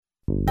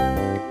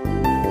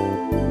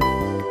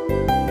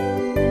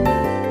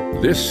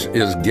This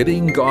is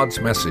Getting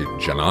God's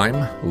Message, and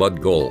I'm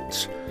Lud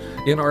Golds.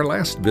 In our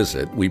last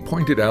visit, we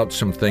pointed out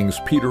some things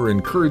Peter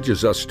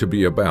encourages us to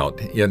be about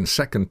in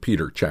 2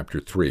 Peter chapter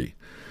 3.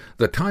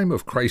 The time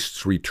of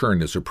Christ's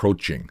return is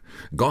approaching.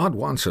 God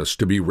wants us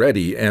to be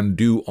ready and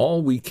do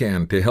all we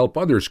can to help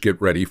others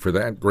get ready for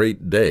that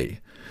great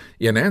day.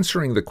 In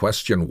answering the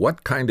question,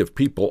 what kind of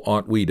people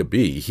ought we to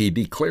be, he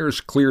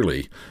declares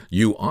clearly,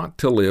 you ought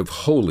to live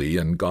holy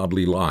and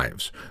godly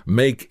lives.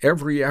 Make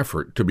every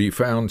effort to be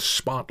found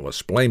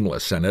spotless,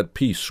 blameless, and at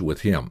peace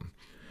with him.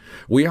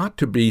 We ought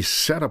to be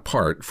set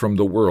apart from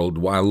the world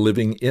while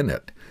living in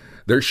it.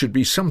 There should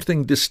be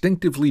something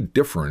distinctively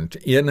different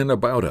in and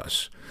about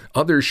us.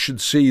 Others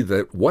should see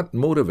that what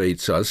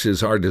motivates us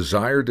is our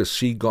desire to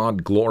see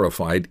God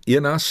glorified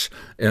in us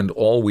and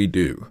all we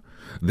do.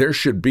 There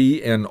should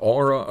be an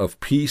aura of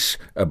peace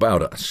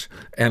about us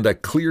and a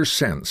clear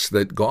sense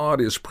that God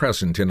is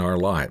present in our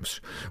lives.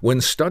 When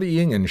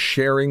studying and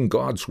sharing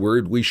God's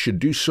Word, we should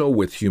do so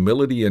with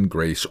humility and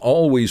grace,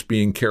 always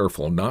being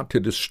careful not to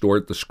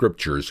distort the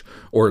Scriptures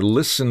or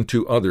listen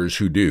to others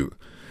who do.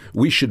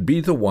 We should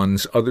be the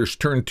ones others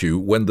turn to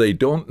when they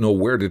don't know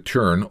where to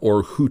turn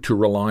or who to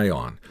rely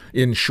on.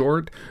 In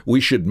short,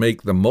 we should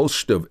make the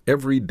most of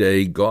every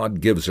day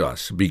God gives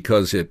us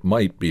because it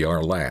might be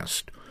our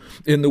last.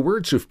 In the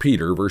words of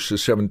Peter,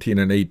 verses 17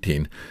 and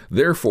 18,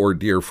 therefore,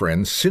 dear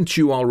friends, since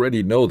you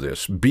already know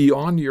this, be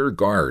on your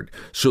guard,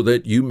 so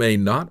that you may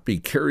not be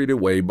carried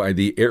away by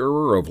the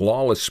error of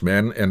lawless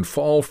men and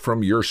fall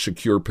from your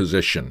secure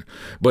position,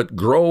 but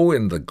grow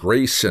in the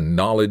grace and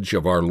knowledge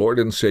of our Lord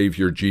and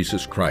Savior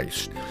Jesus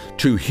Christ.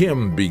 To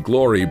him be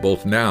glory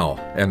both now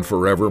and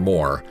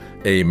forevermore.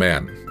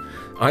 Amen.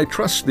 I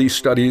trust these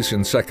studies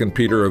in 2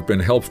 Peter have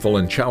been helpful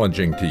and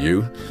challenging to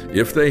you.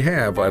 If they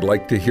have, I'd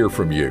like to hear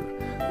from you.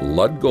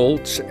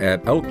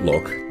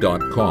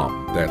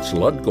 ludgoltz@outlook.com. That's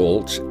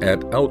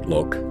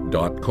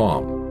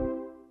ludgoltz@outlook.com.